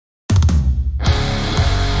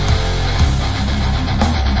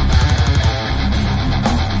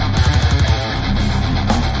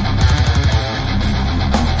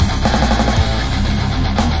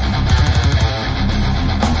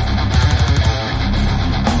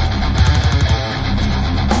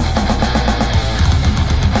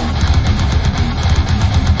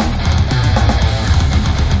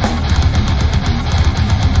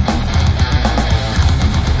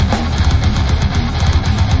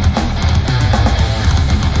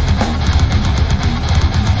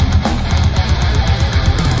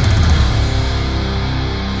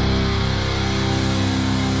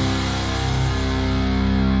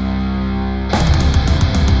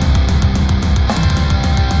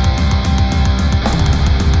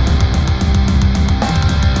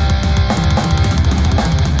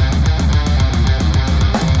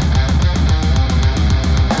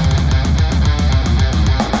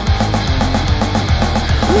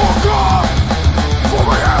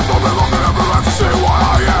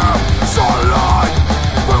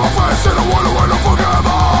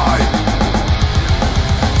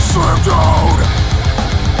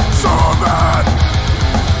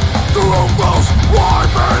flows,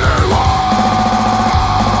 wiping it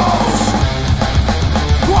lows.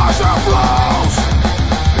 Wash that flows,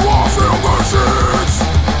 warfield machines,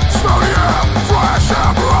 smell the air, fresh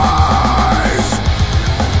and rise.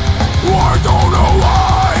 I don't know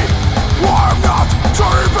why I'm not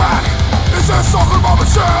turning back. Is there something about my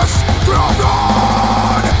chest? I've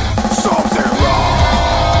done something wrong.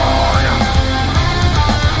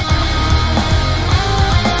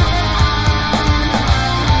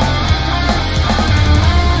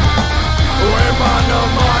 With my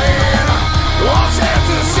numb mind, I'm scared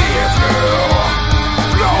to see it through.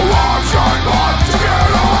 No option but to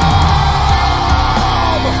get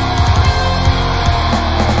up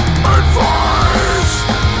and face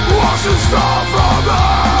what's in store for me.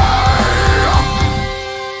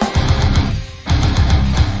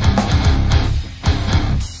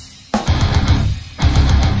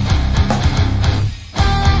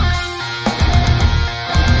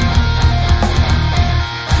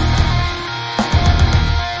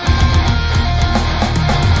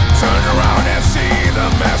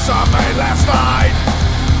 I made last night.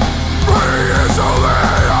 Pretty easily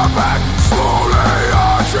I'm back, slowly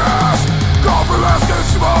ashes. Coffee less than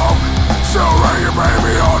smoke, still ringing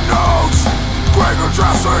baby on notes. Quicker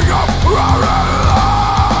dressing up,